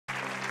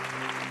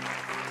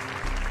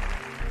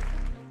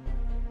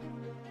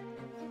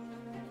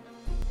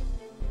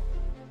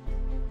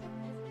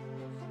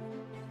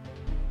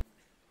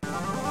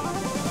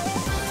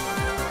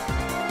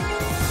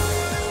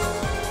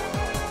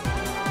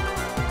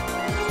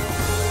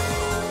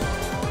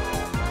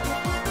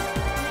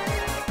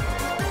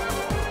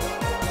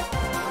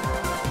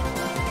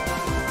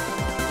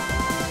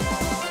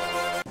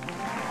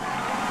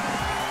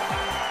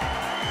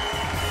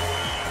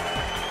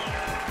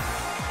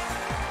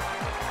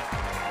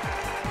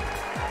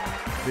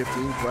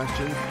15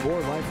 questions,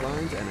 4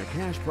 lifelines, and a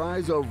cash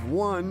prize of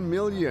 $1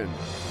 million.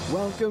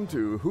 Welcome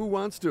to Who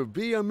Wants to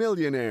Be a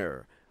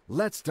Millionaire?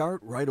 Let's start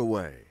right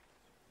away.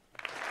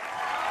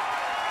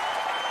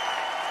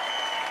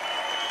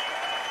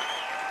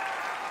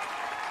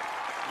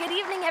 Good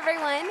evening,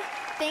 everyone.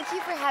 Thank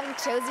you for having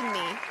chosen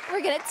me.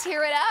 We're gonna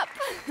tear it up.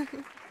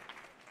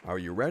 Are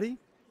you ready?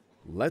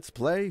 Let's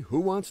play Who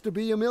Wants to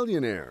Be a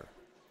Millionaire?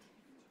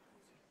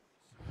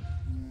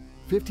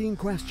 15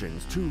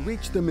 questions to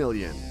reach the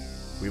million.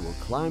 We will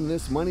climb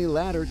this money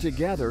ladder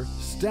together,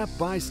 step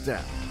by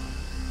step.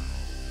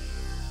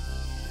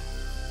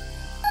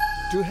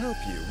 To help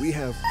you, we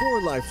have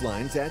 4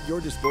 lifelines at your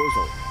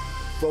disposal.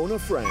 Phone a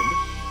friend,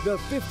 the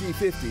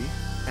 50-50,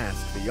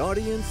 ask the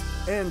audience,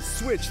 and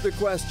switch the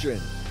question.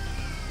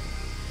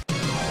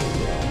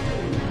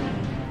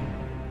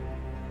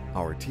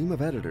 Our team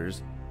of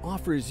editors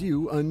offers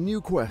you a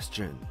new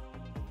question.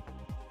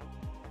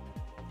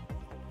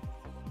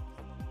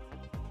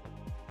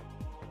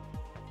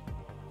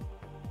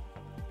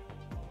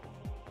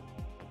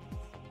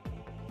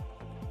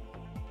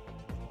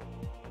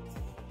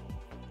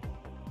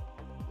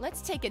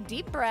 Let's take a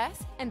deep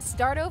breath and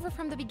start over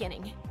from the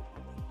beginning.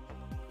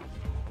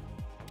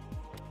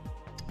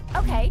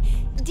 Okay,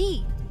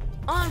 D,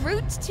 en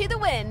route to the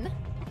win.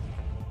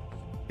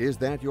 Is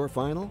that your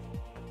final?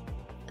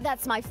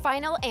 That's my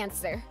final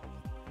answer.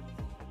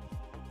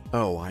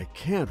 Oh, I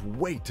can't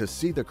wait to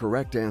see the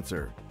correct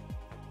answer.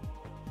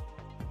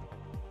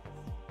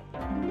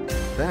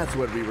 That's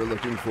what we were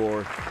looking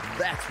for.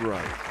 That's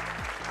right.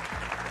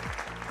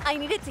 I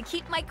needed to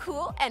keep my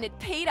cool, and it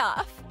paid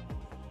off.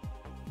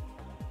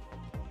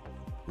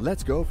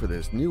 Let's go for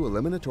this new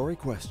eliminatory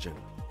question.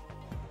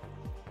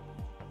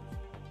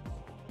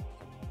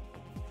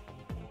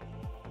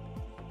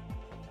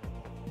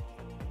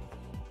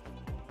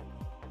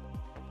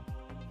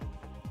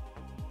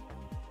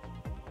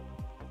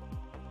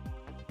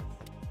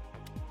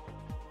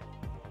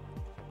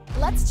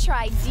 Let's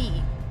try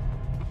D.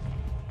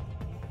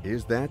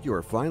 Is that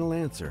your final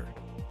answer?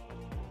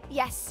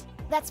 Yes,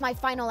 that's my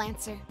final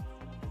answer.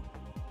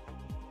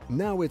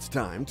 Now it's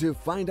time to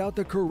find out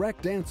the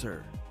correct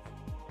answer.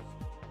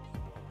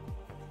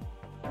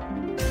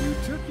 You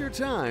took your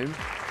time,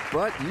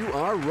 but you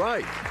are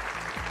right.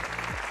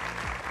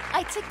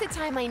 I took the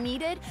time I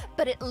needed,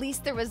 but at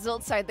least the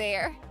results are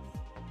there.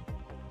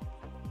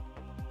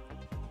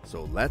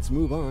 So let's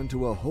move on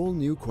to a whole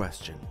new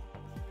question.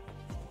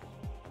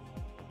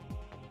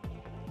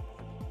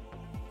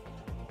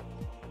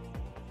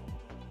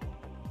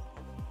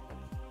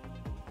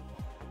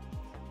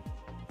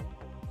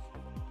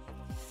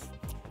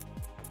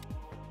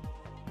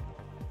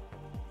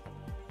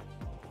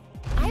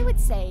 I would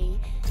say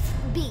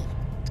B.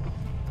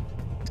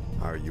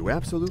 Are you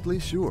absolutely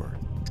sure?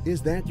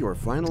 Is that your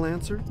final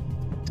answer?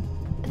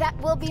 That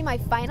will be my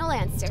final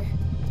answer.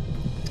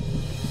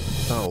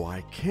 Oh,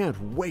 I can't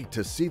wait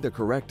to see the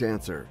correct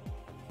answer.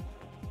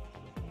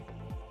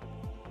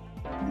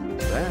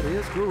 That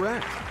is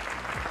correct.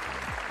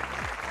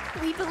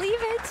 We believe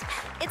it.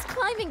 It's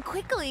climbing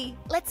quickly.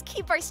 Let's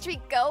keep our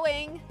streak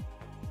going.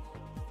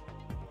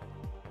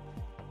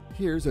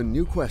 Here's a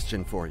new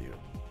question for you.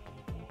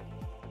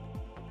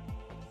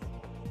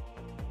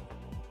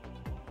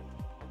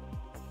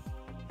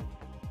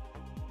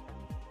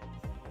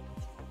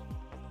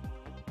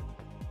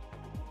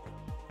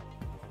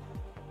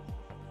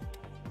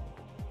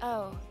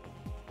 Oh,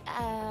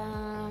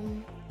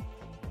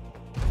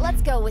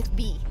 let's go with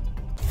B.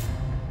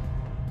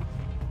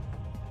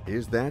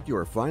 Is that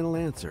your final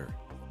answer?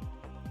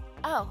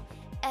 Oh,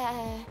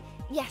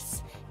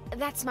 yes,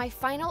 that's my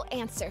final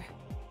answer.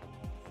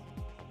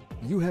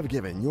 You have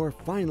given your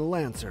final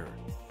answer.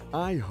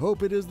 I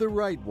hope it is the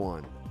right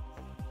one.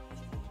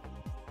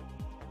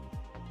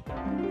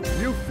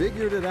 You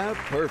figured it out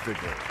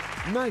perfectly.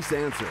 Nice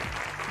answer.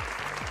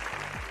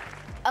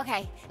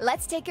 Okay,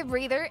 let's take a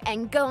breather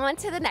and go on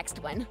to the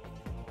next one.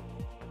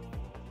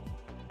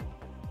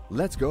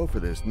 Let's go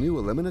for this new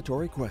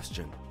eliminatory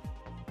question.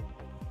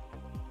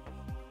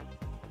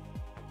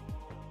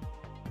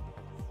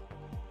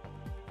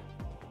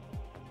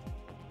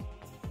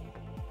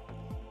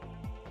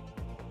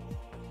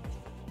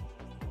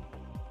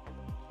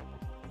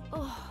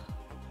 Oh.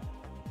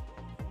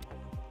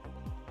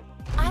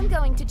 I'm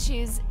going to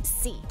choose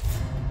C.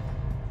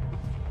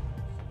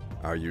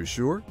 Are you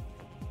sure?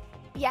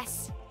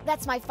 Yes,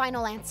 that's my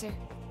final answer.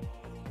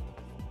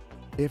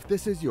 If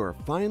this is your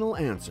final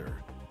answer,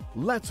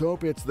 let's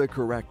hope it's the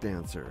correct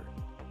answer.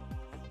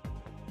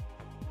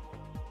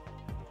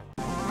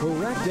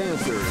 Correct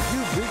answer.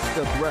 You've reached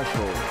the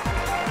threshold.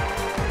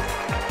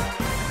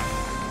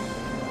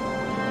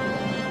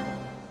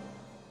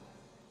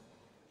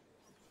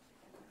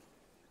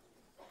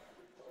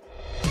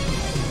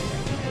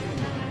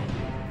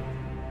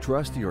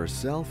 Trust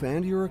yourself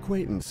and your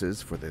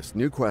acquaintances for this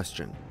new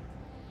question.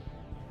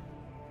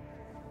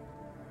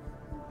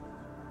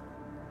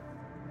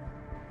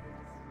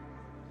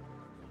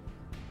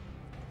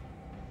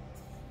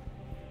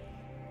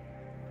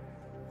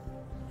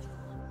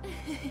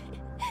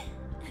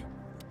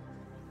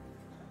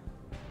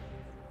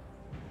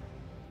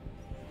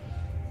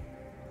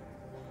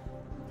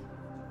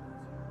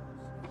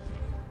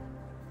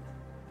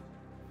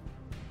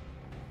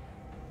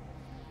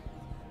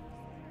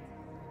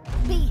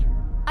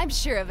 I'm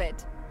sure of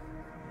it.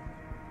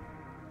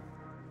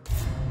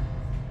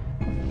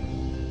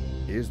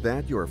 Is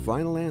that your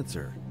final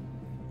answer?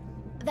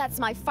 That's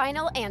my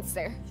final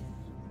answer.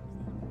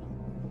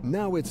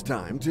 Now it's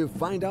time to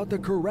find out the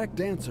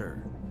correct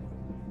answer.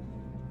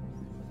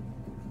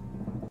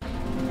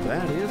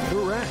 That is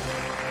correct.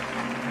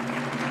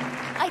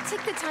 I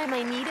took the time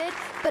I needed,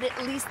 but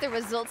at least the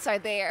results are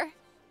there.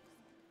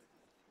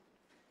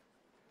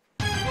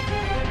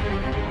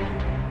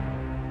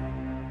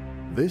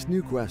 This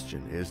new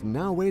question is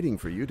now waiting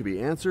for you to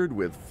be answered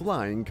with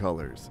flying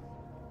colors.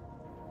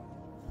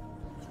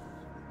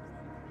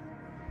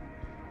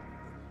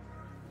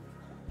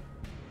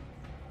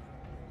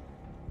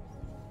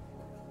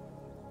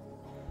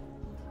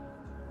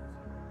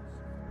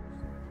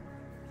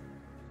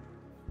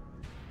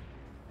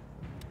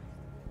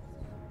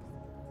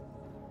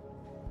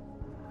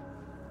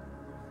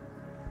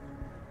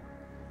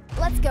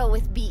 Let's go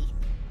with B.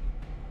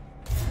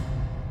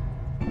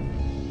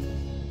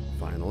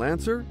 Final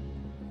answer?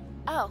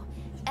 Oh,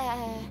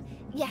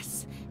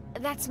 yes.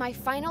 That's my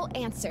final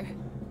answer.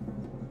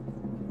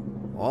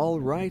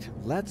 All right,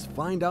 let's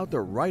find out the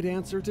right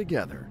answer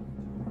together.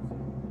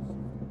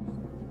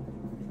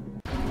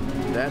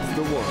 That's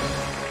the one.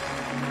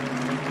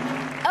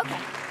 Okay,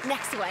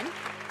 next one.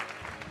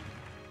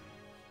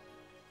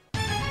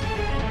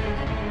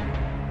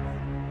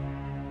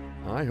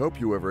 I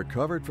hope you have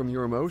recovered from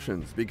your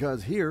emotions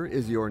because here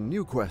is your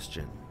new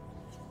question.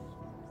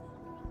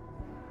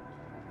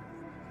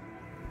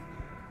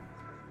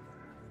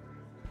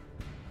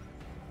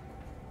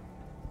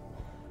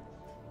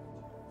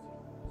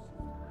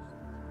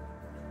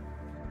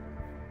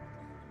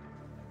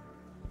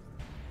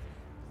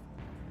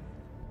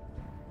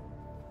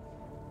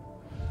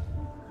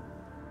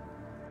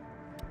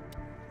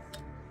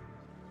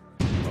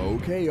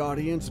 Okay,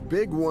 audience,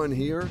 big one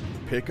here.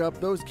 Pick up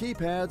those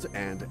keypads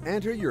and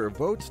enter your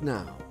votes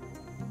now.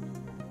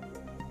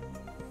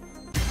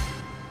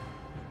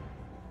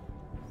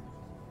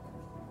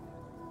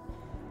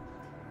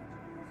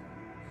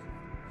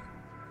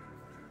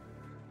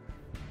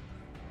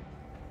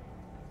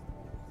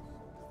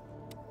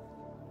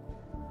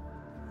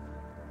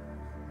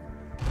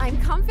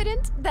 I'm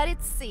confident that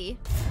it's C.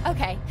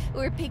 Okay,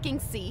 we're picking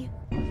C.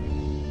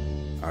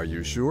 Are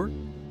you sure?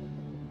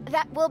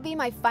 That will be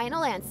my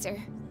final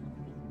answer.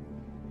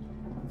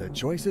 The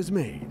choice is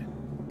made.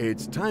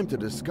 It's time to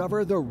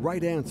discover the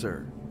right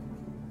answer.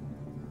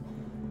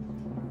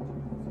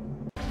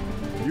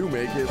 You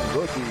make it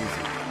look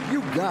easy.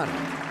 You got it.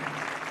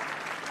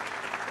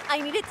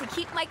 I needed to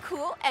keep my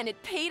cool, and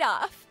it paid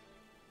off.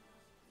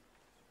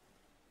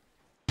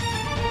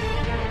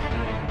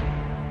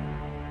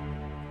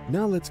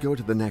 Now let's go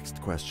to the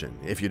next question,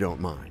 if you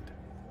don't mind.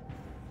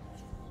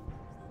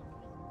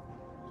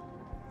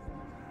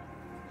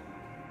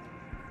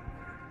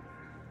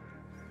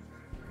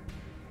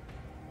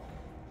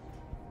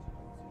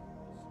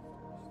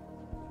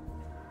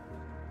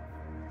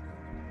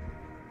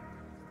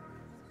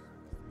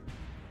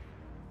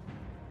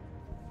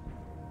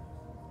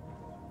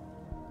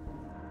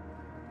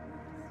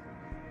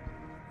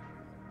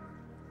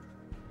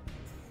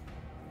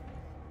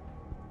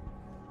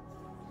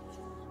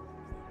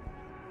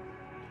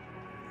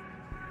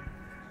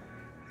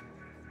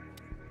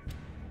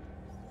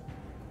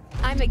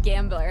 I'm a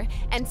gambler,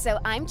 and so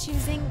I'm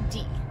choosing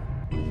D.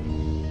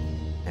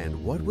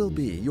 And what will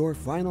be your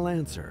final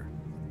answer?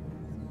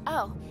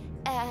 Oh,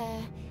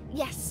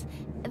 yes.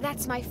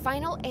 That's my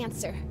final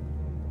answer.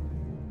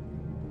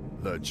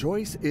 The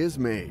choice is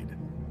made.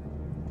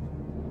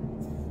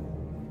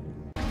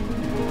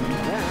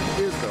 That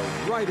is the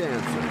right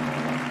answer.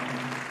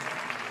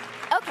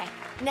 Okay,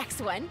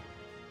 next one.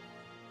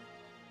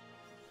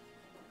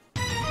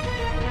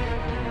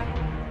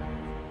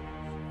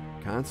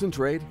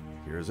 Concentrate.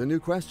 Here's a new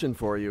question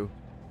for you.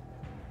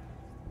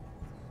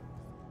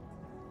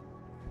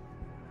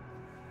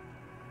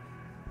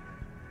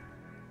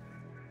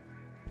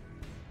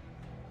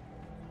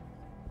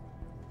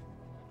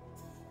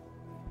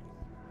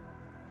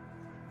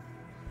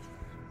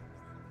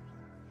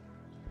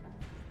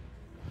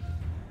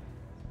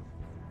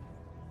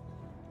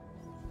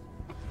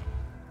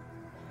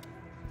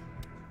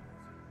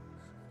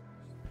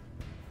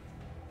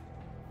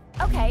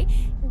 Okay,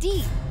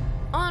 D.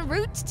 En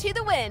route to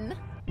the win.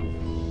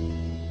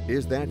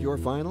 Is that your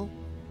final?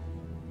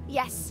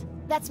 Yes,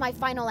 that's my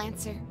final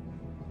answer.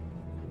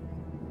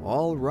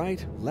 All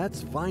right,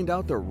 let's find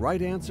out the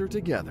right answer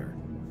together.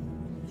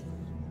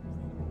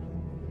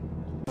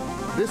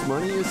 This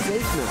money is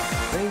safe now,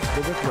 thanks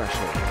to the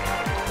threshold.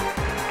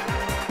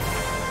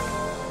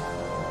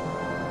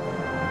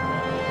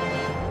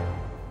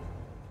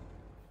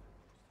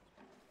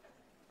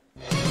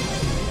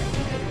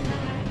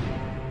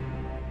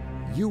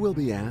 You will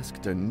be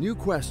asked a new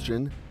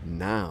question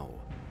now.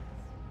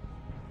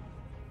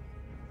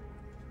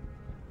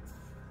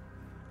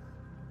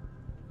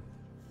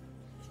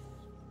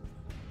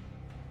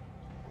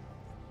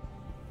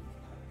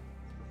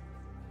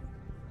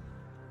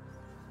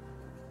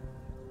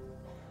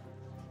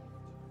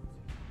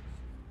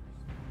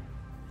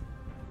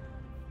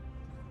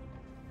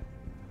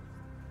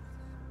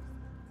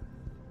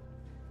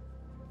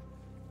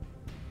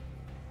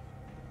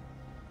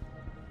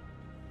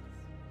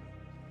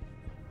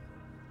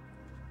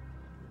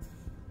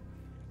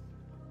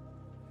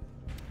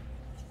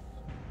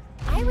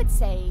 would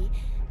say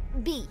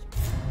B.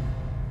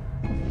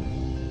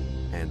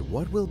 And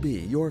what will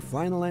be your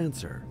final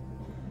answer?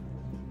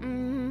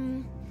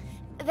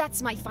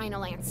 That's my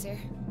final answer.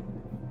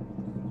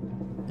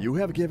 You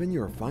have given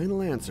your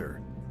final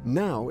answer.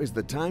 Now is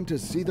the time to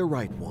see the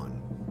right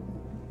one.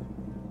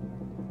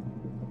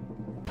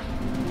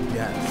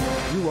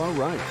 Yes, you are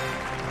right.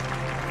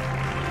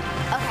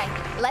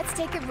 Okay, let's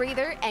take a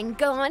breather and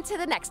go on to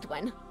the next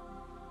one.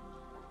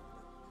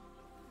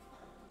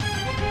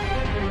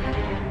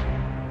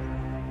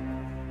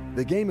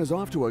 The game is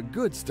off to a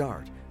good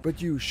start,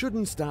 but you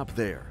shouldn't stop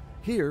there.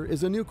 Here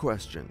is a new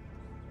question.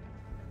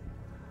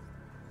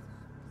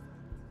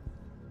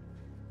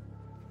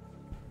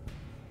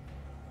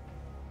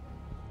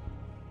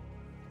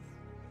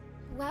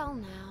 Well,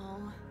 now.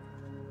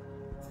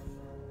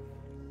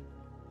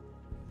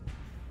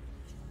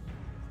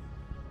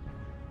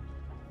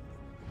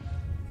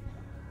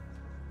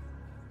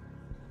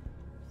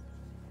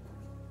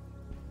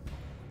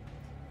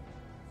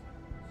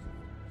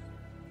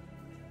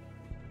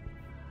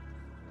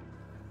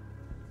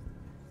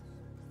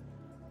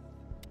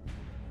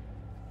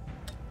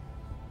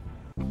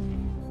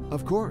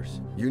 Of course,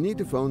 you need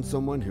to phone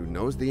someone who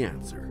knows the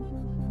answer.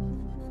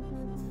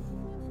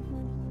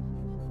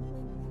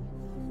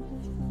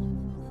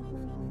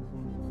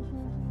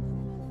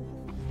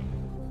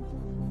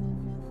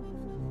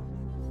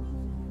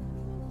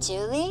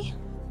 Julie?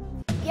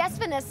 Yes,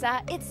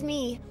 Vanessa, it's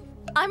me.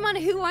 I'm on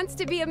Who Wants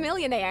to Be a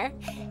Millionaire,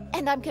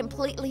 and I'm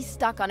completely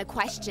stuck on a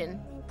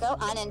question. Go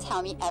on and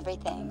tell me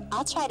everything.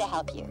 I'll try to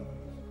help you.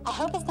 I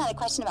hope it's not a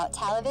question about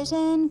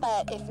television,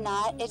 but if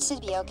not, it should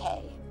be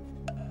okay.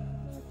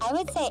 I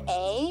would say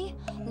A.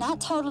 Not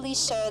totally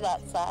sure,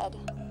 that said.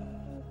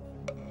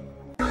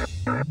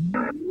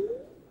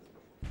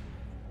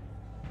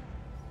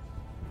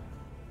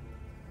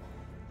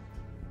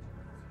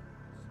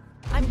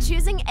 I'm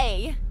choosing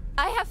A.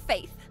 I have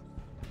faith.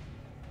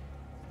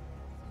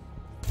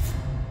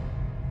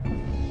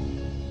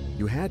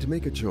 You had to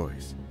make a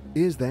choice.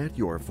 Is that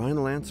your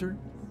final answer?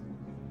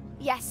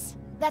 Yes,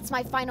 that's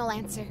my final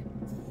answer.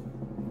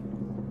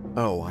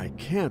 Oh, I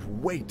can't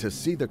wait to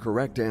see the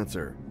correct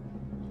answer.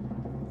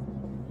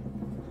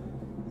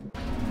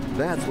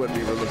 That's what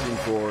we were looking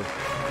for.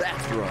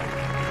 That's right.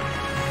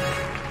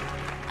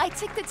 I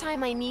took the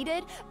time I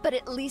needed, but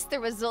at least the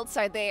results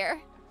are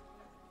there.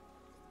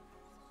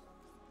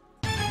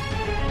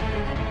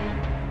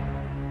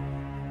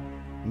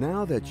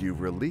 Now that you've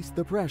released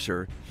the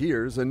pressure,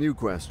 here's a new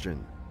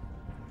question.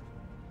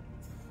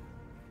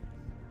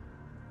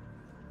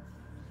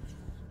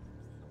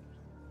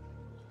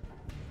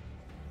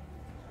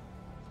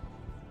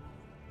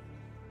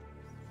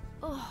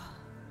 Oh.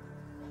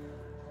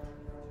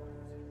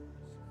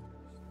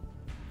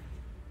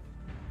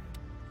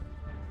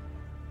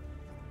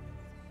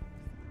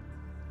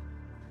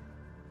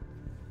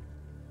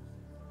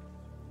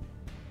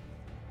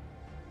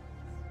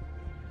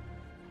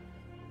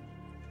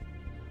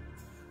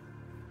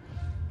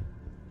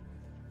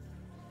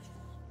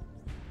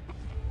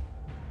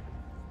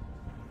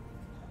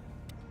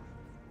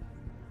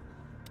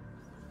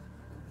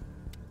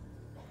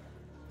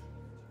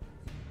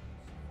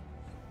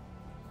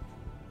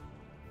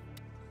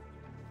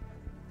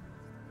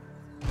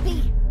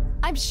 B.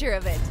 I'm sure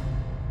of it.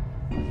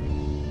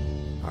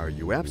 Are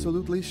you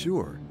absolutely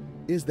sure?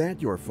 Is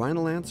that your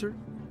final answer?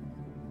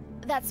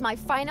 That's my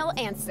final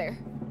answer.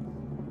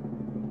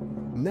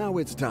 Now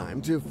it's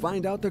time to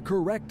find out the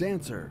correct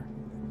answer.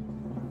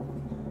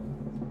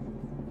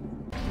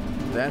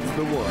 That's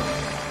the one.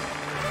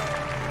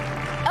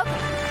 Okay,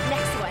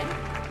 next one.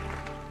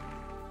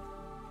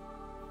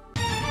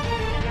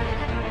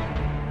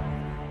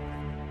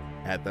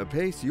 At the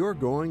pace you're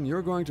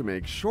going to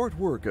make short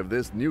work of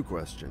this new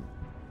question.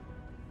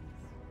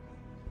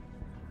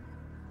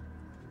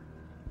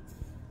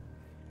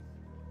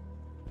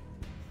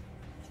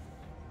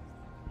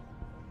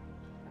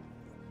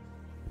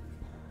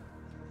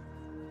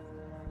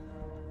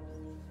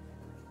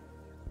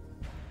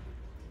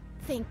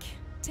 Think.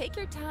 Take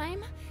your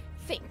time.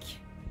 Think.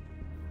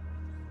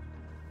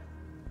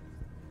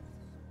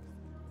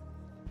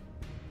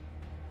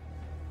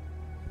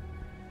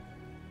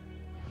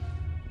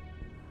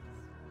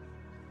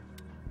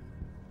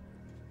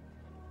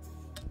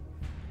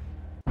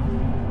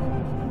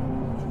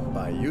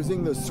 By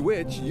using the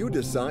switch, you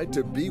decide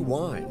to be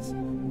wise.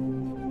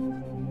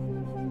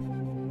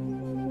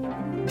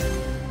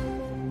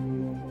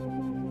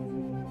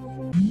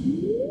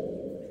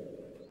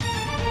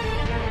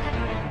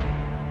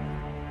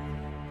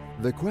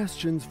 The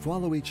questions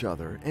follow each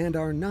other and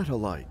are not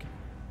alike.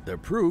 The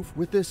proof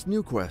with this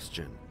new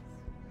question.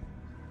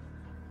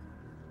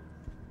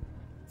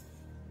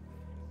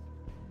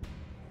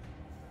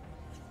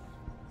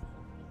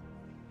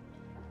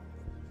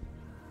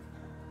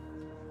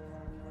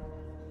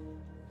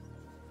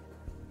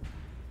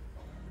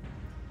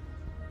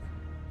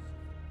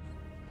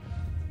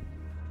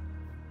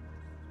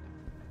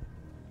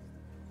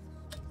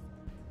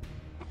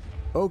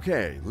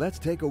 Okay, let's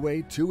take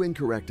away two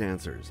incorrect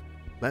answers.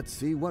 Let's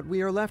see what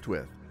we are left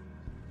with.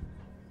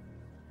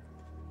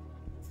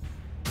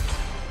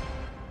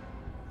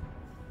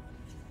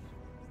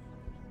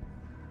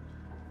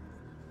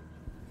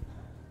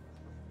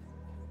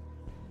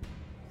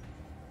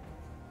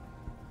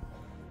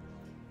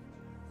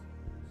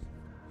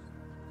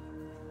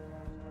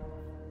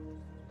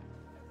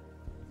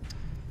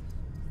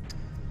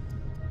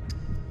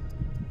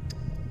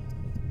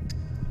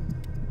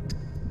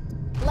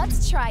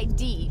 Let's try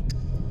D.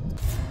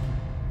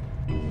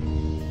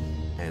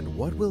 And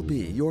what will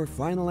be your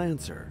final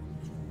answer?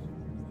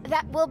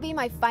 That will be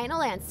my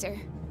final answer.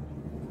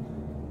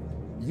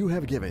 You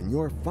have given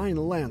your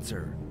final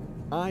answer.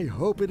 I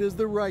hope it is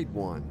the right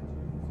one.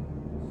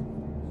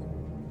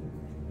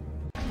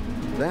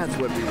 That's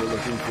what we were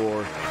looking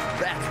for.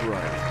 That's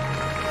right.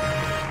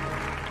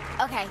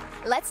 Okay,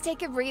 let's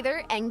take a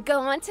breather and go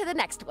on to the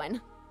next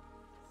one.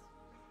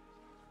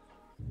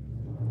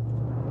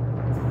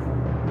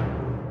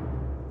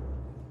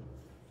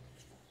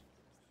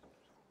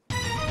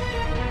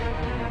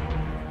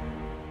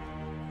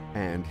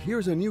 And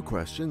here's a new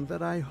question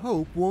that I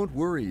hope won't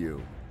worry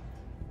you.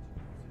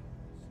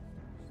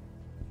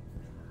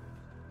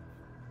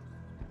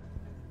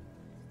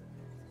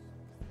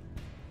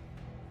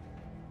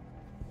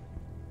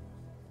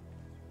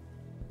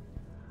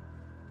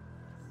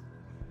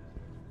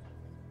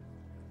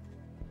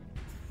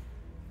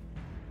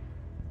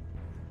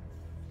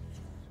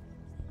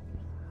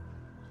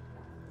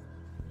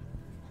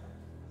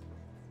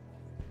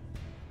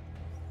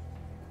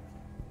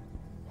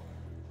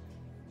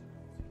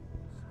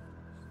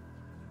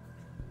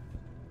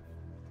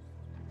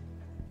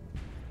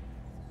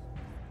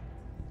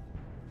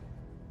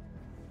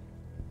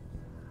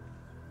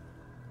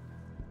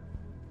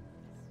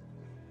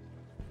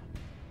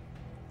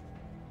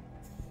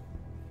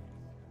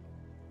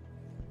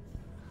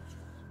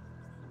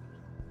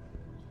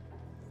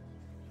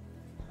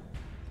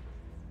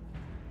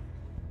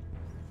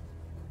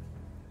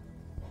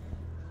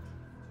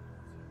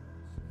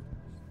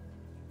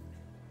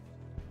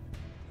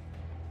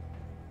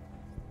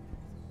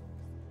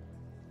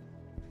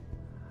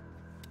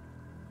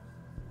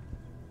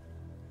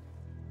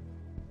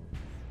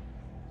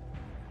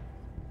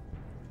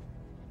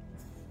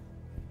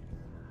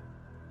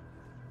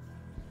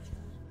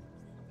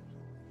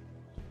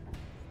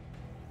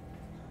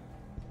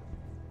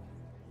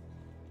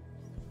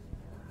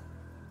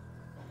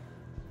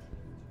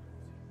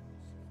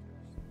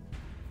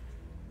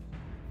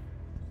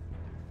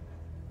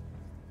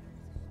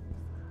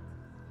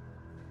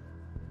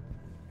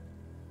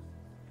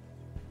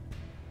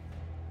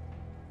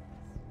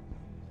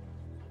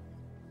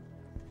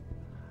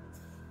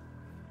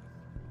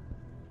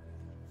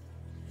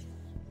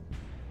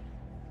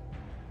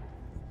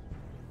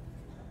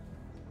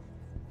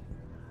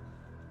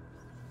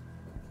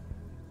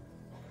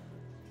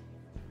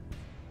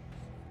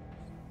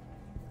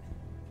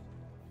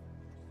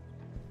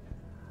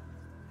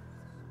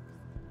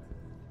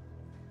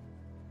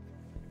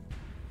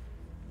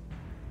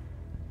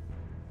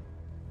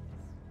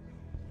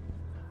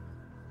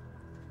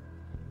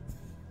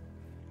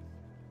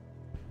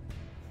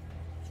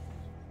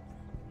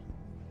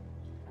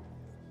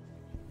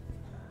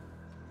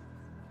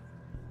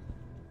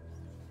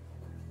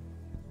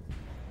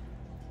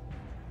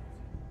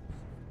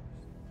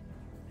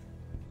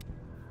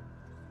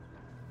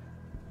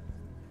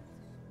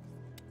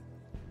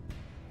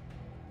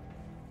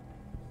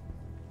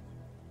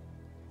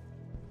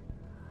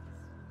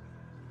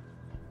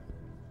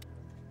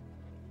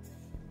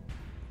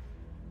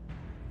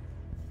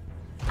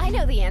 I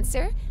know the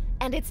answer,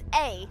 and it's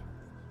A.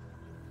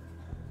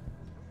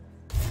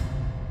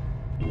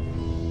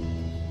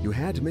 You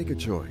had to make a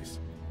choice.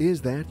 Is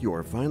that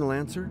your final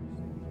answer?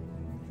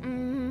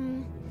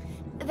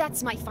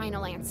 That's my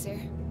final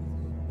answer.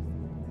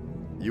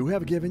 You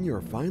have given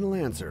your final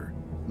answer.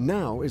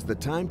 Now is the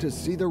time to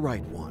see the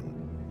right one.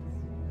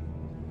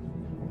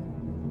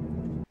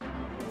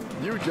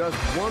 You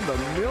just won the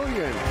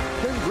million!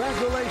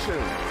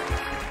 Congratulations!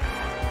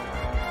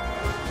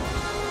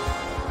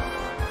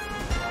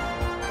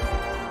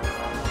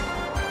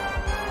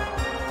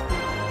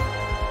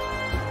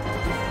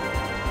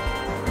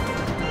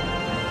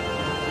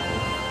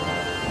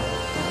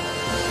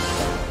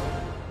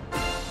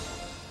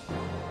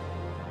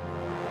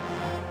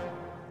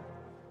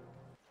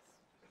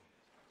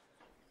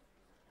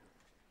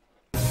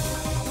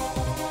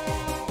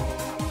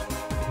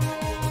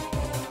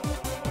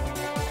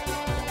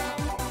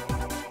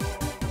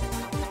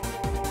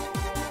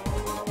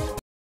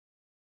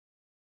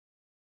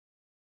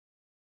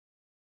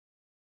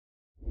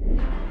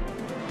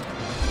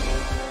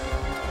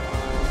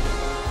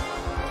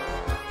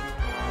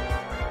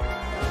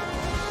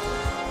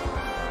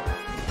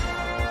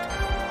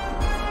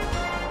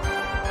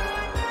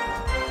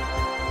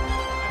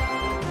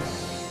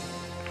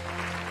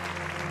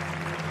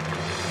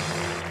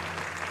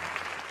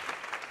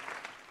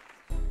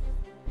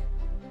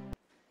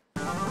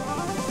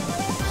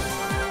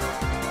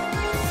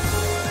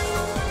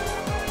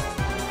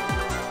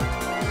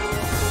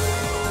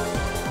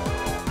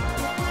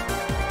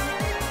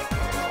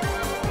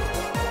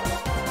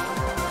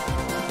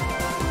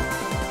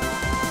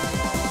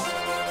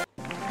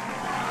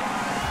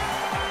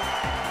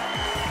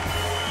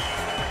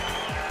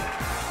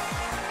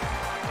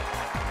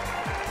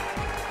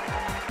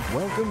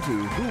 Welcome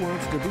to Who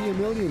Wants to Be a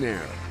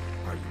Millionaire?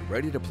 Are you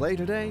ready to play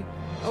today?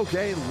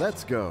 Okay,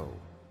 let's go.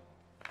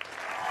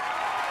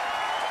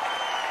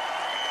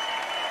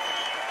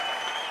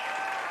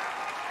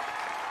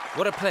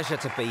 What a pleasure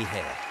to be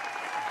here.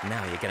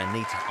 Now you're going to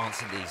need to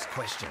answer these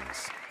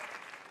questions.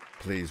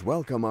 Please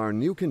welcome our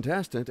new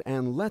contestant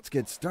and let's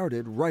get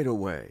started right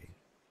away.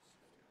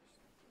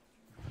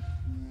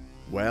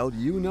 Well,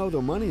 you know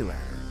the money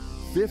ladder.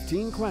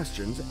 15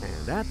 questions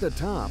and at the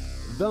top,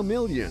 the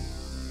million.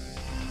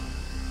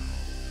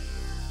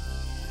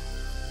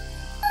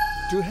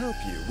 To help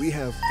you, we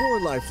have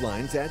 4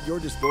 lifelines at your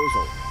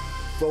disposal.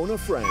 Phone a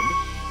friend,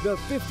 the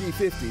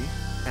 50-50,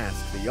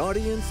 ask the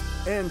audience,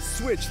 and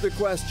switch the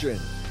question.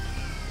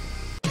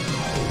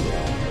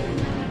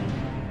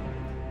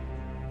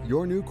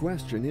 Your new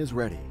question is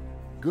ready.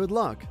 Good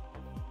luck.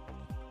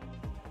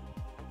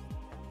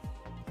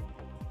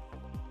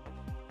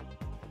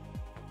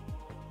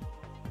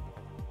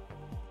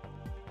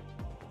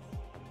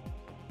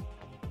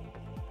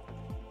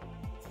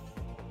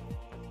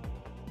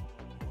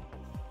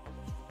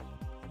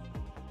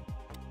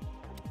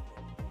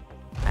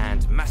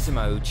 And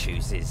Massimo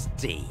chooses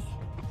D.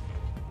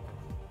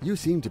 You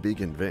seem to be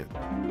convinced.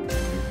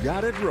 You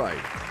got it right.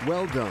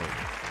 Well done.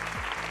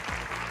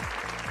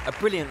 A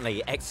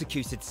brilliantly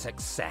executed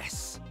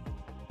success.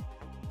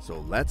 So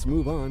let's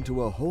move on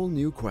to a whole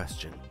new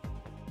question.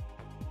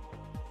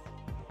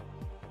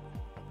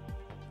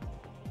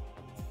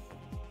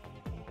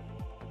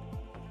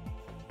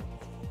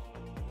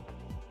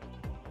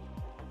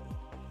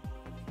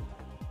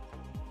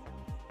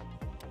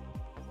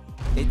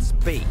 It's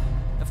B,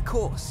 of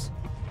course.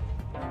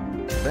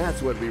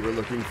 That's what we were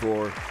looking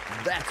for.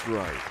 That's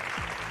right.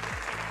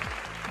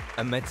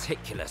 A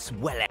meticulous,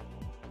 well...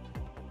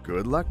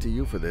 Good luck to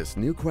you for this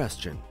new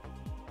question.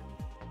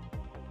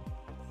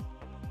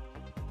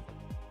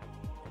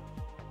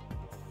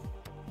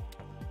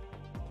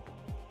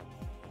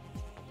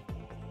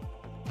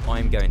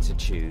 I'm going to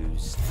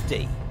choose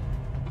D.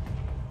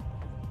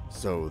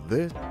 So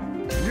this...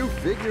 You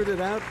figured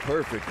it out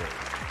perfectly.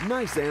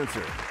 Nice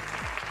answer.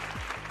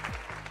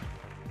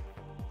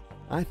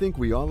 I think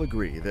we all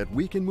agree that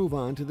we can move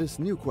on to this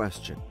new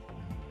question.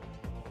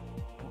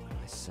 What can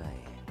I say?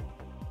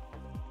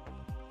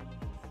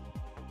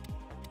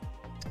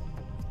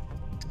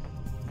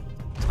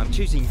 I'm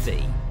choosing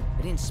D.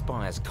 It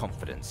inspires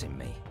confidence in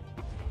me.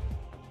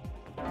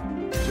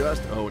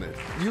 Just own it.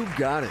 You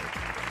got it.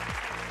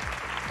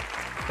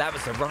 That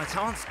was the right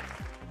answer.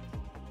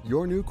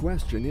 Your new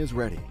question is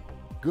ready.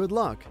 Good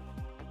luck.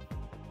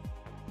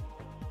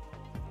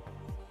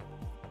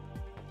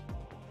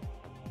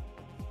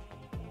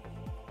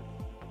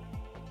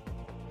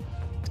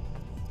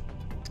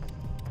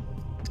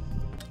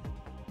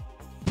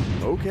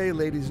 Okay,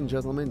 ladies and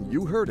gentlemen,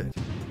 you heard it.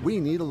 We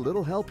need a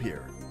little help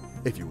here.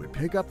 If you would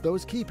pick up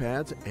those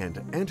keypads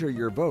and enter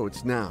your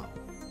votes now.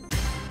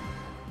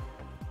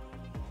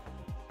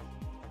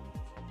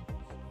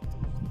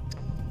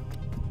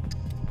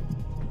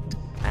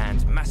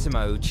 And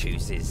Massimo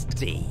chooses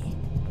D.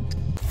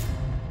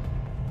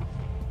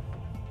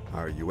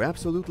 Are you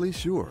absolutely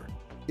sure?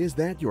 Is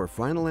that your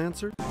final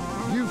answer?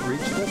 You've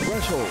reached the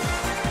threshold.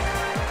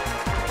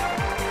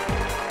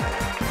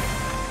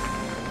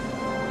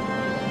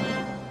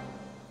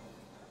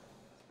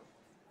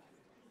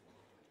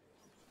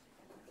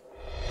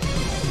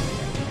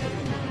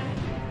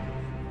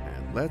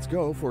 Let's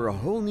go for a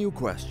whole new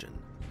question.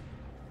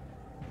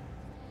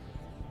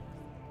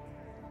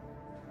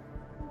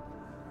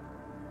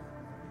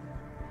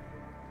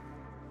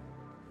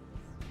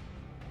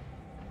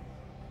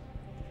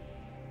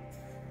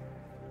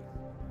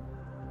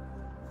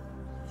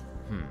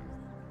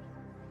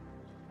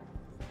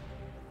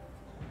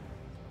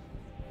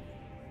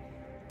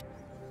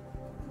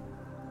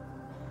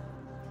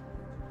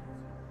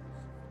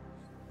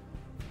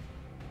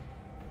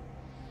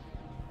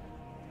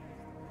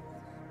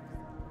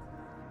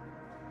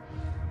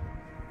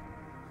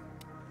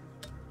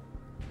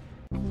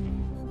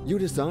 You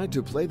decide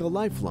to play the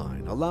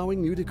lifeline,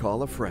 allowing you to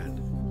call a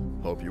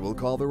friend. Hope you will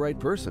call the right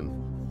person.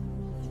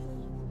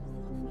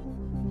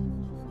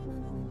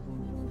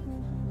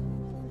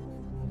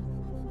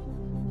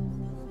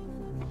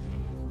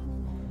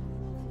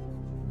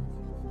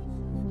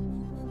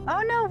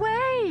 Oh, no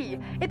way!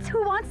 It's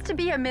Who Wants to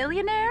Be a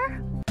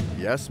Millionaire?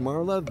 Yes,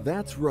 Marla,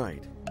 that's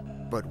right.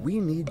 But we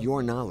need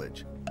your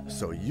knowledge,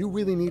 so you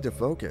really need to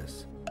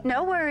focus.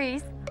 No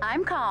worries.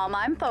 I'm calm,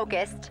 I'm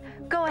focused.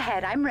 Go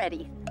ahead, I'm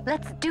ready.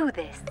 Let's do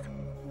this.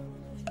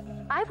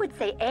 I would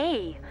say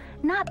A.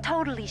 Not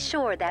totally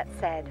sure, that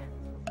said.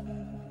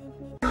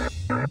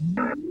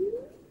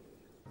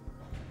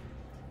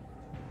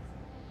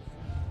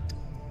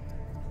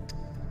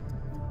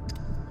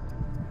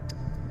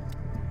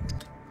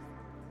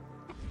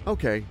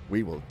 Okay,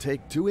 we will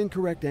take 2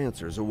 incorrect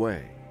answers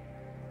away.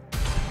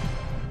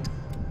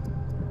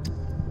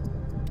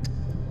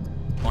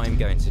 I'm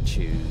going to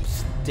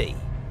choose D.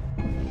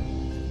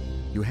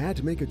 You had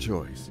to make a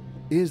choice.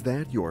 Is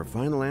that your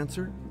final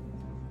answer?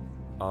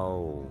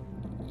 Oh,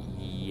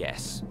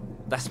 yes.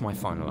 That's my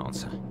final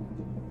answer.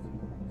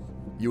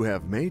 You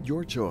have made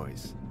your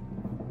choice.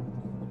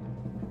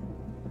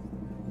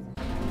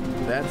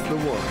 That's the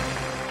one.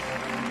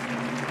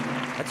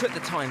 I took the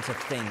time to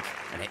think,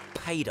 and it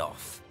paid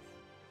off.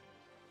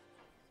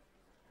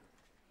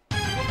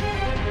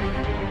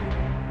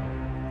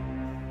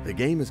 The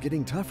game is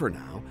getting tougher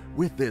now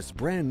with this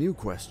brand new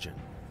question.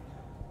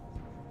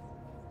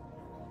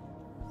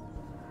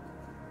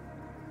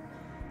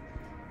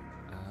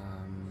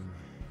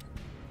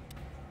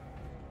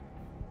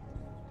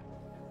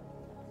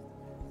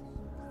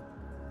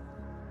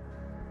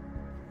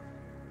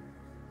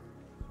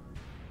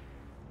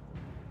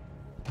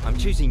 I'm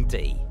choosing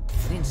D.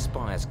 It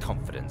inspires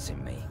confidence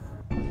in me.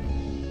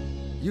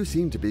 You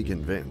seem to be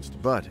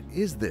convinced, but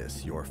is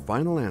this your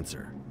final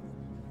answer?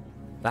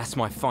 That's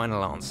my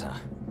final answer.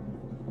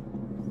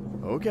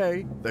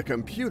 Okay, the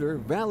computer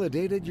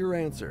validated your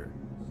answer.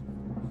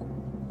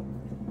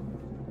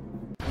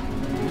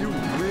 You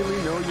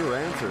really know your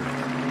answer.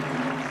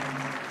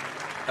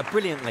 A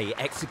brilliantly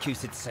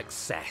executed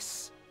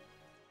success.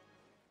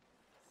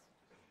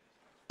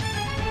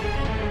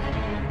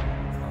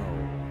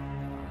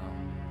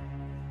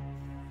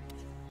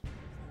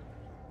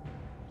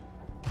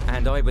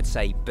 And I would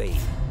say B,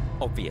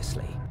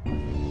 obviously.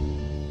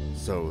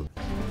 So,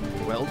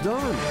 well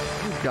done.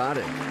 You got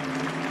it.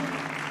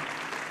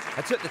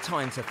 I took the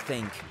time to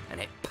think,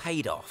 and it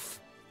paid off.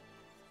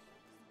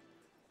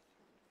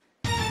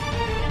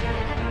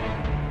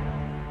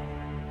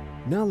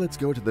 Now let's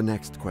go to the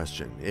next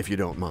question, if you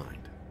don't mind.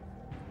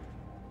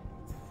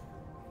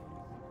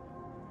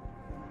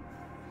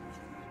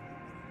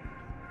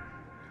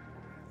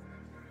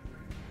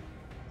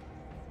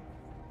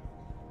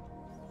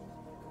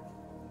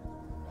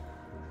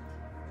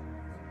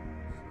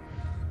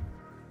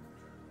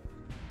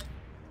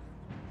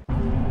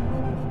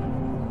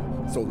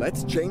 So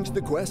let's change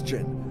the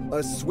question.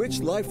 A Switch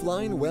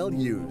lifeline well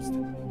used.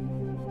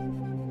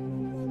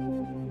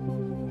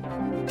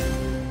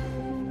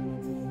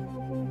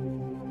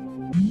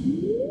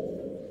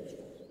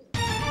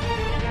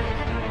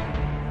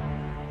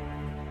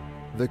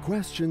 The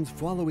questions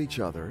follow each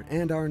other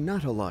and are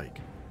not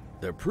alike.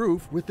 The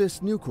proof with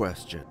this new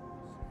question.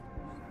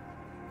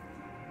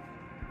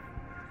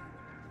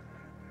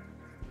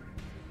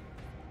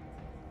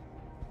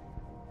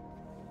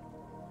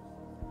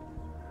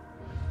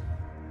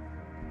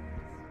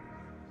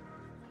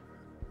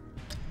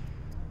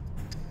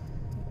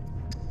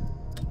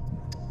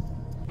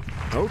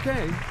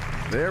 Okay,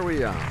 there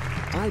we are.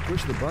 I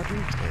push the button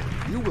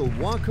and you will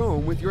walk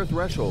home with your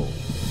threshold.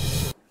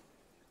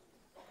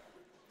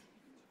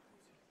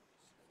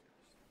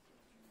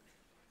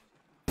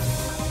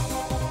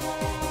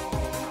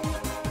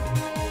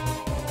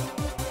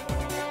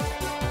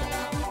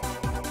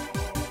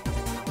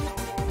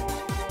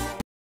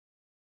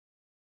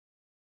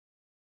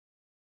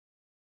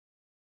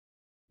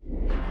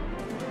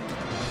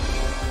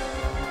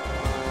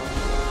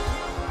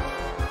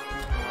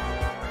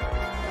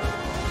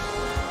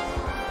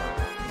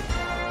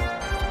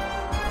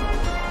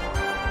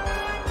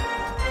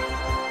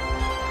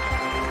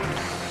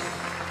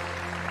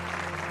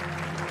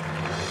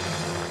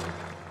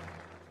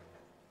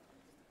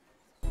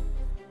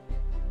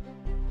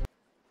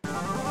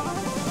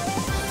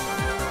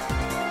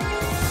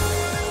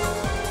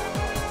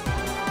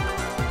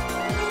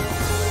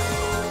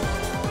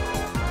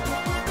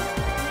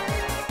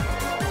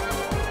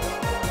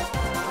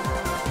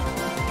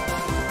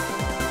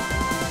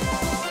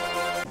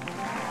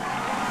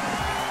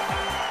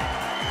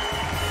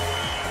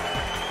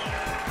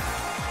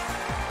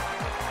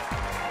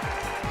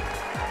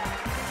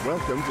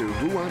 Welcome to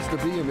Who Wants to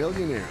Be a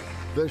Millionaire,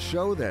 the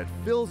show that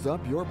fills up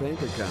your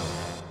bank account.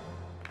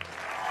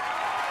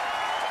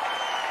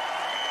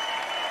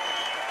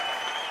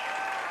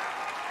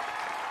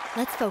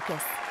 Let's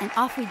focus, and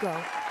off we go.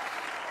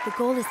 The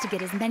goal is to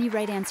get as many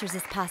right answers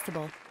as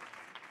possible.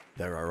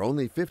 There are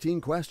only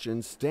 15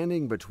 questions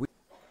standing between.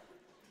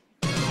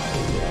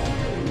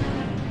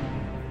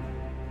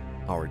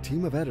 Our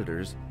team of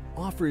editors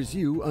offers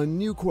you a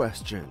new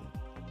question.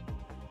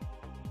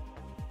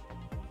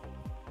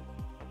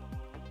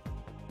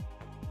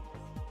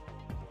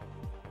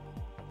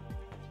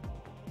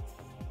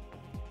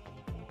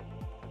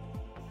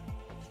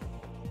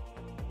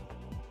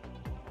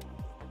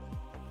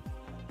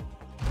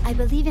 I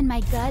believe in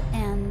my gut,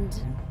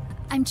 and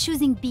I'm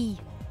choosing B.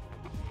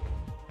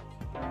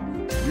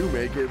 You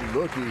make it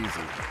look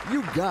easy.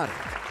 You got it.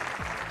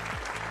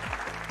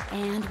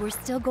 And we're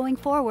still going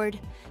forward.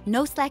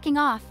 No slacking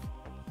off.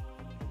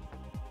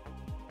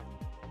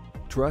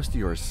 Trust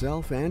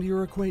yourself and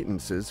your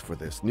acquaintances for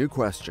this new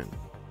question.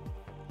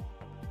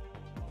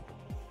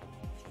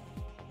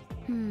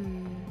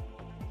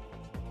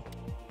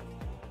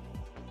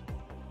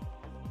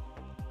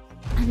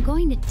 I'm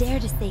going to dare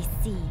to say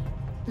C.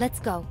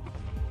 Let's go.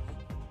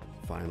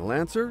 Final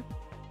answer?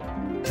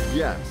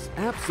 Yes,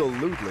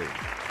 absolutely.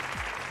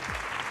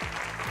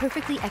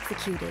 Perfectly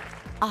executed.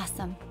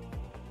 Awesome.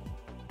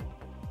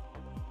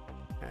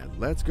 And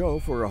let's go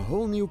for a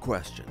whole new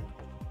question.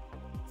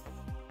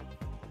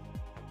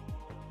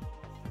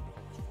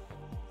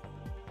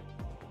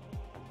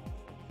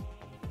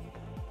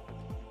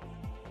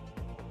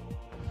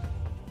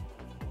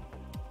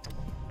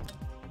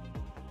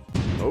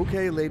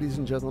 Okay, ladies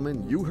and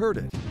gentlemen, you heard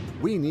it.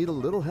 We need a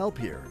little help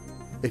here.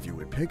 if you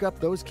would pick up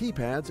those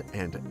keypads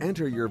and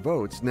enter your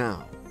votes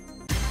now.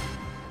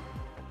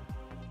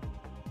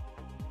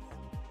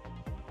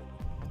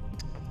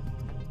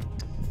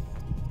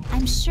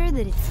 I'm sure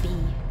that it's B.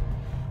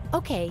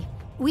 Okay,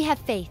 we have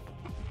faith.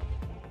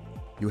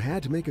 You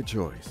had to make a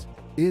choice.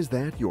 Is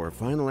that your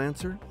final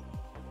answer?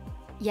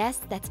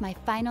 Yes, that's my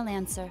final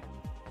answer.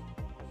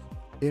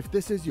 If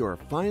this is your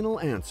final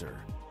answer,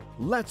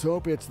 let's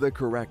hope it's the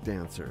correct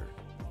answer.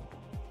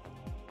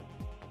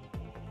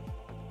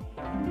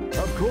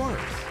 Of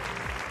course.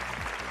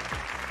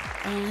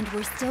 And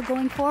we're still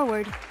going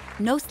forward.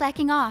 No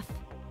slacking off.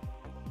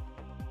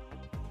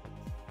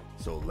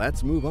 So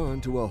let's move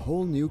on to a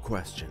whole new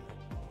question.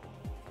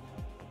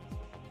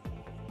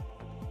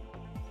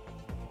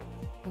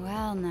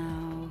 Well,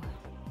 now.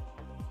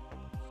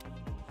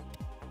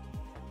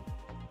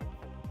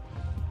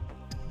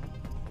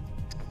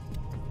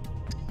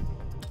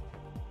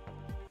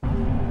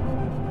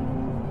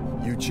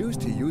 You choose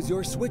to use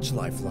your Switch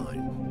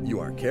lifeline. You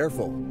are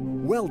careful.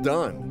 Well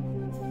done.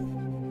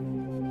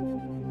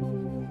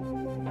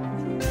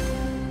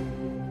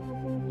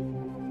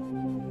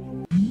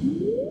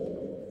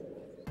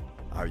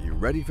 Are you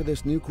ready for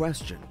this new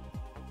question?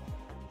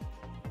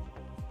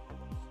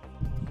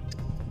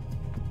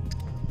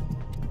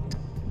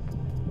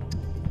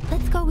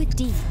 Let's go with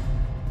D.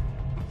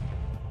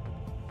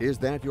 Is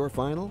that your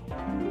final?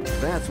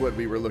 That's what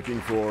we were looking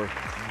for.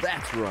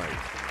 That's right.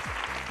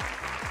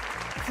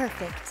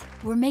 Perfect.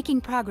 We're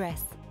making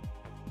progress.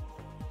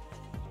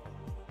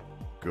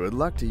 Good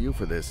luck to you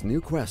for this new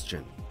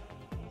question.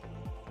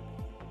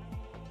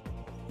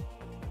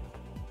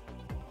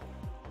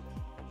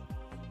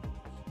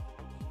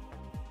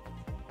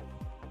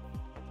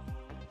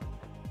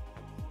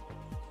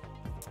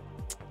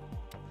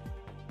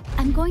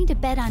 I'm going to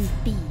bet on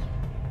B.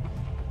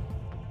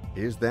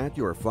 Is that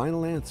your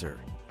final answer?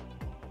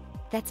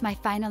 That's my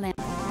final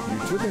answer.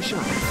 You took a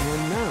shot,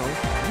 and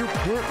now you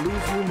can't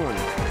lose your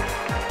money.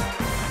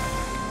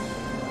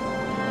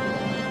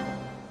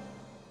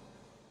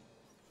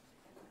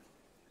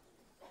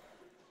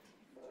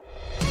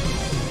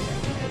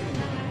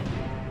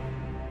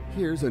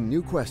 Here's a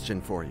new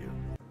question for you.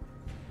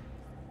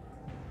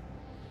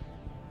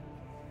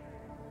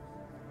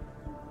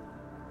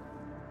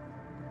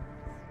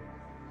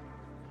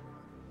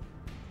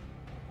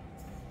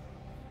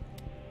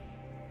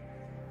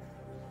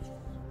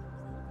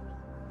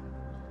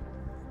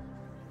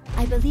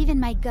 I believe in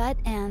my gut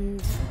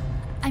and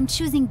I'm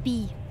choosing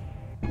B.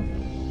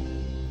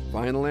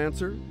 Final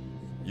answer?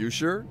 You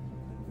sure?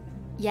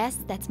 Yes,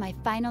 that's my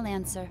final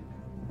answer.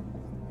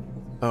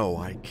 Oh,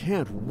 I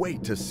can't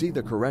wait to see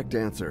the correct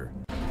answer.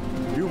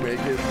 You make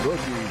it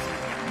look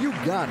easy. You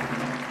got it.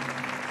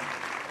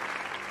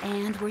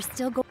 And we're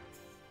still going.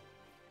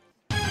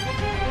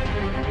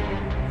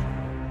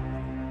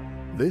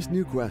 This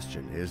new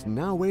question is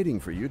now waiting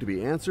for you to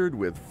be answered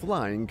with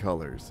flying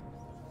colors.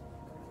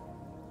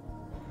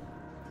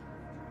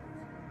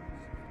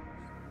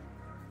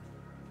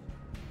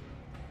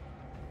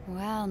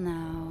 Well,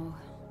 now.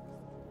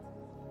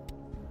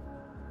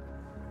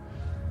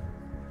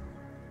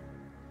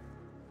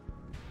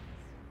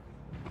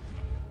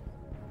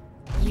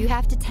 You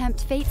have to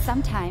tempt fate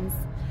sometimes.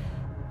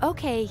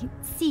 Okay,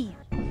 C.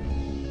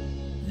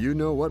 You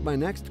know what my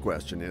next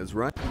question is,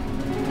 right?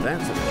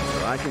 That's an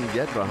answer I can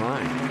get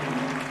behind.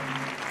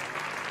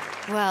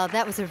 Well,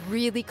 that was a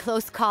really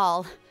close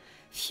call.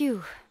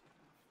 Phew.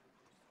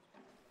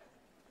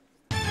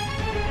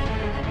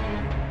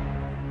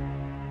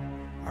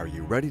 Are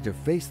you ready to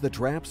face the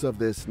traps of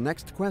this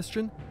next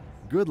question?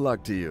 Good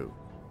luck to you.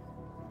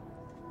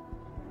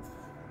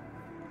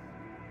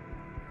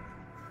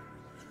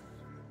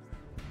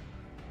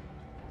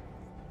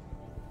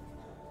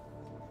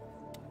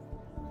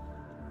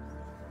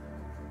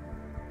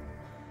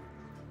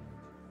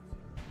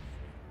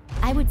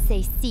 I would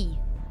say C.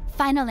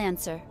 Final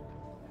answer.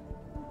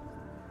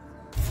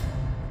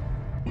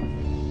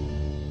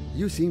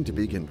 You seem to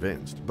be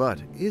convinced,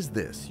 but is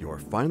this your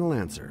final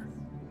answer?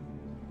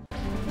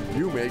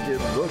 You make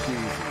it look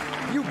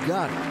easy. You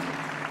got it.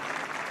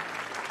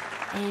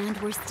 And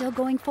we're still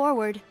going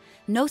forward.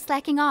 No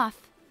slacking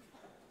off.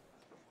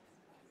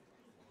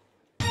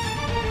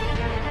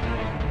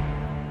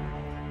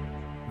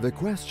 The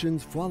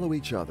questions follow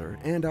each other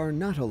and are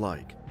not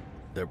alike.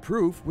 The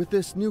proof with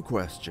this new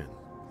question.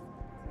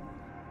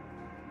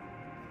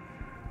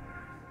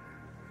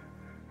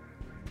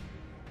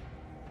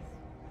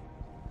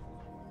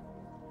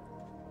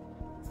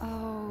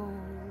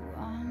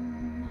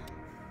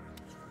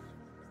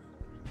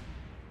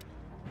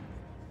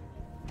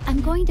 I'm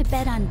going to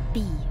bet on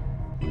B.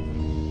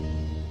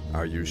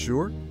 Are you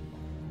sure?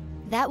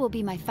 That will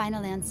be my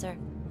final answer.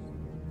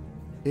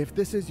 If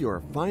this is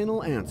your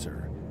final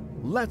answer,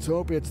 let's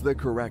hope it's the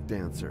correct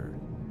answer.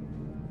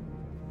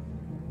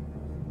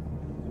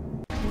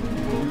 You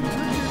took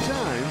your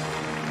time,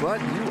 but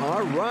you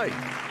are right.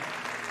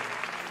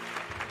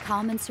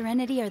 Calm and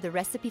serenity are the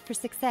recipe for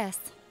success.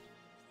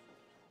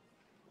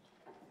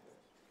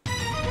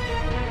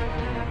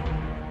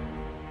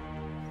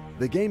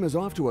 The game is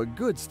off to a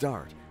good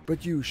start,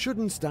 but you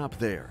shouldn't stop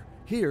there.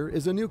 Here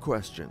is a new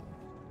question.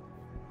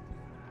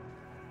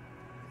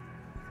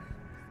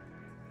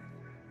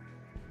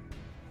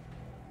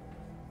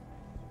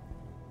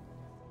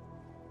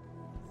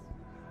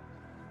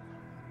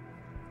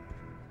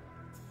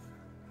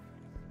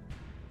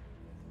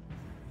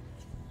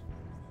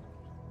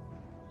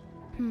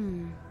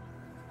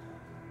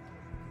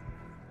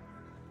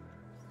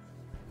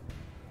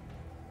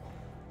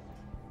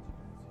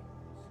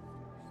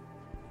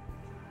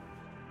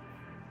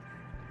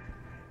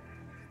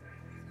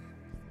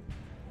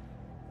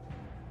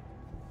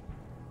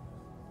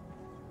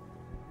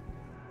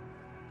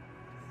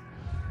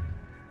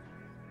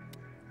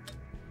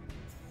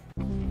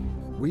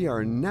 We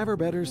are never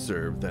better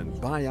served than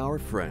by our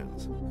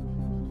friends.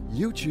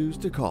 You choose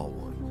to call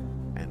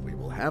one, and we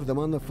will have them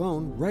on the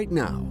phone right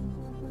now.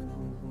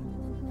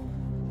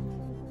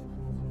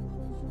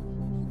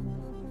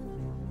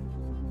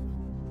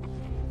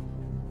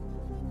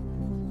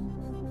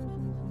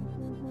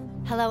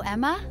 Hello,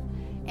 Emma?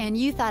 And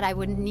you thought I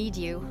wouldn't need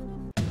you.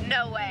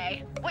 No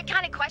way. What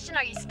kind of question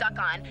are you stuck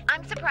on?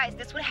 I'm surprised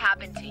this would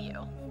happen to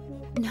you.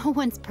 No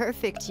one's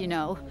perfect, you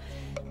know.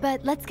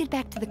 But let's get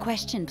back to the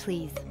question,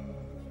 please.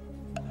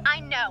 I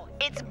know.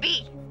 It's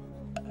B.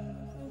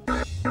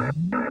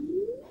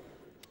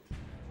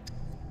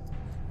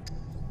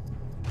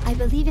 I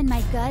believe in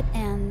my gut,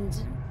 and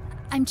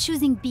I'm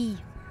choosing B.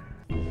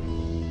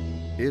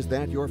 Is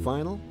that your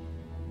final?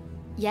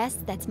 Yes,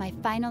 that's my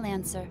final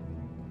answer.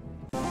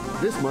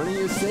 This money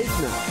is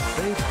safe now,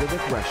 thanks to the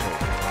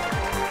threshold.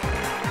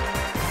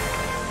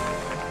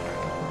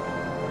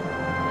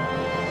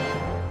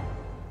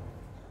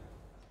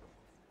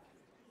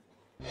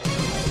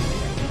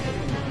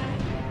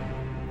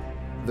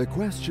 The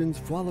questions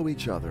follow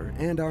each other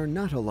and are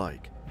not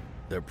alike.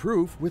 The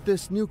proof with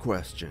this new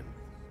question.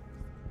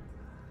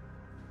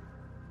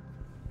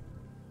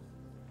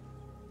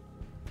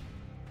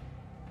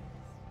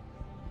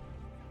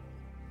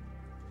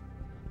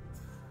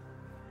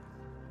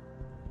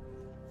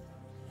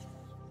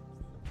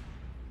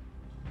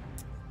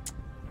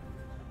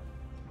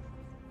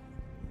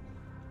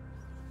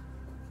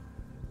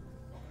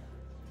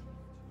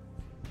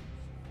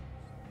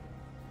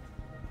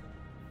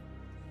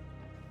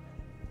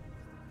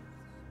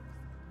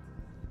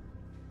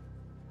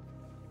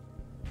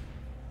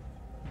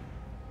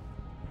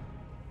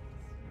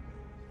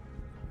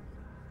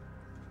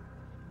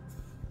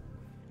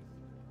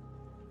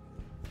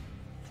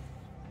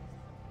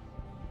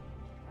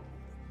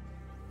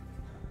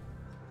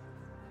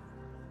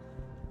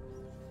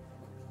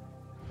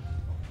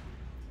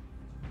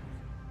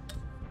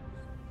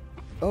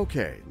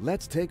 Okay,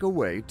 let's take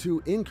away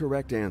 2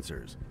 incorrect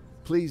answers.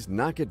 Please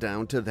knock it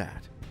down to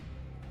that.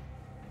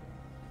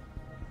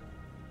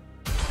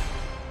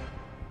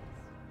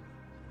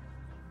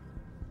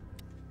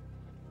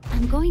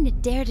 I'm going to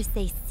dare to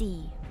say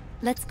C.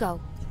 Let's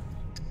go.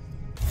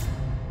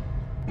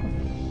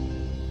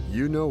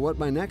 You know what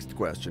my next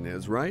question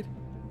is, right?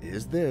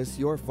 Is this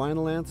your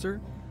final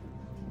answer?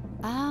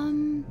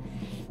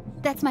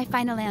 That's my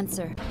final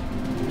answer.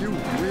 You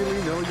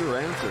really know your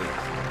answers.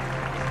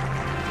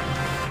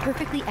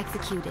 Perfectly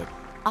executed.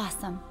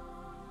 Awesome.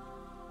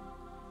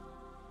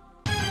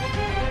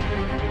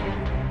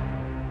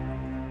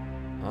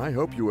 I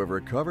hope you have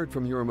recovered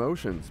from your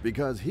emotions,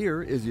 because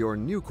here is your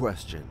new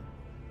question.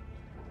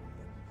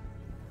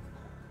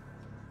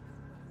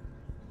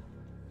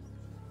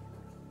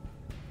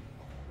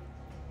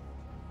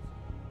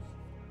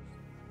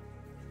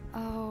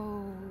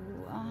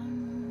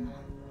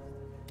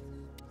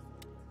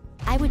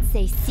 I would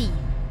say C.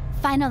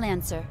 Final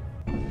answer.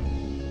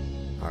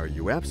 Are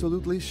you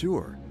absolutely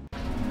sure?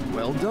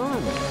 Well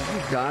done!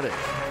 You got it!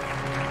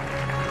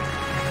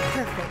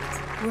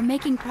 Perfect. We're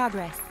making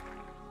progress.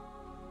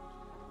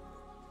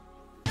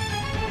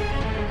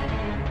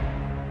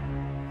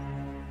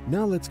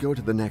 Now let's go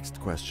to the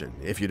next question,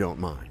 if you don't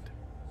mind.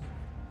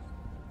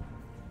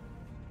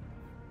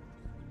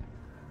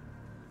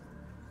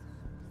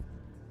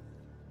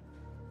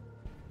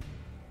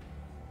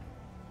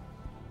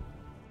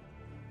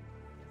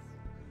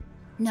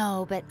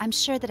 No, but I'm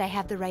sure that I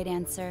have the right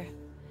answer.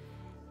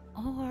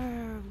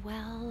 Or,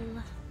 well...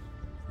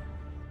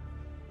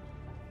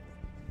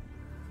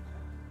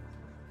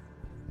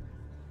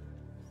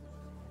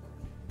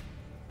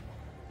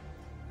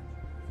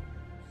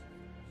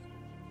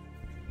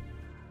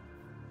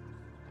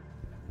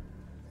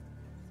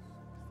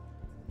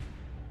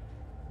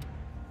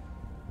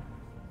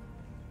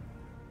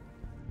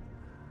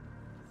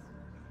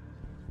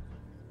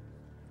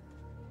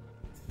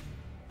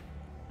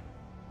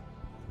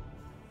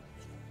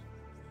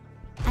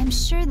 I'm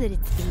sure that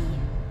it's B.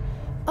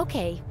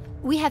 Okay,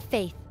 we have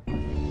faith.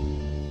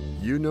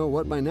 You know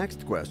what my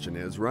next question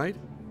is, right?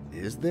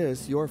 Is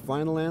this your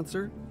final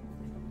answer?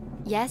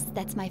 Yes,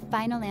 that's my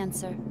final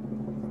answer.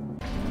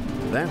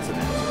 That's an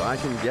answer I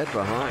can get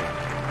behind.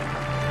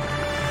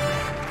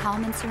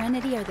 Calm and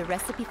serenity are the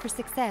recipe for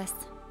success.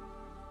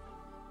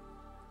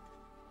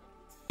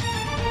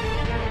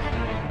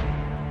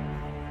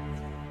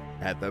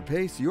 At the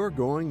pace you're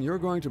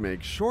going to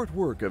make short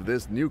work of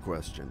this new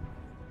question.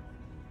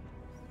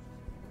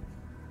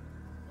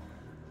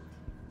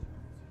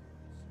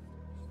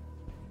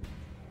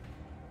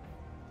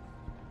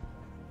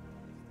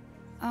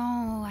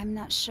 Oh, I'm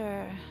not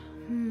sure.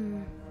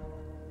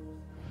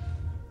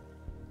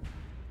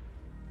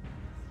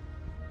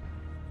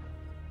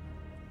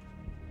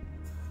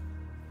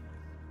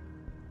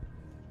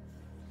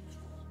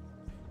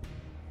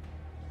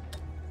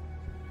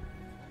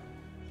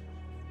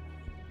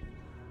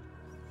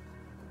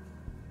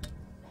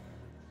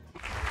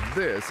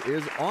 This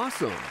is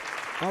awesome!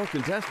 Our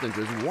contestant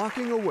is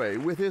walking away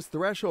with his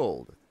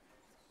threshold.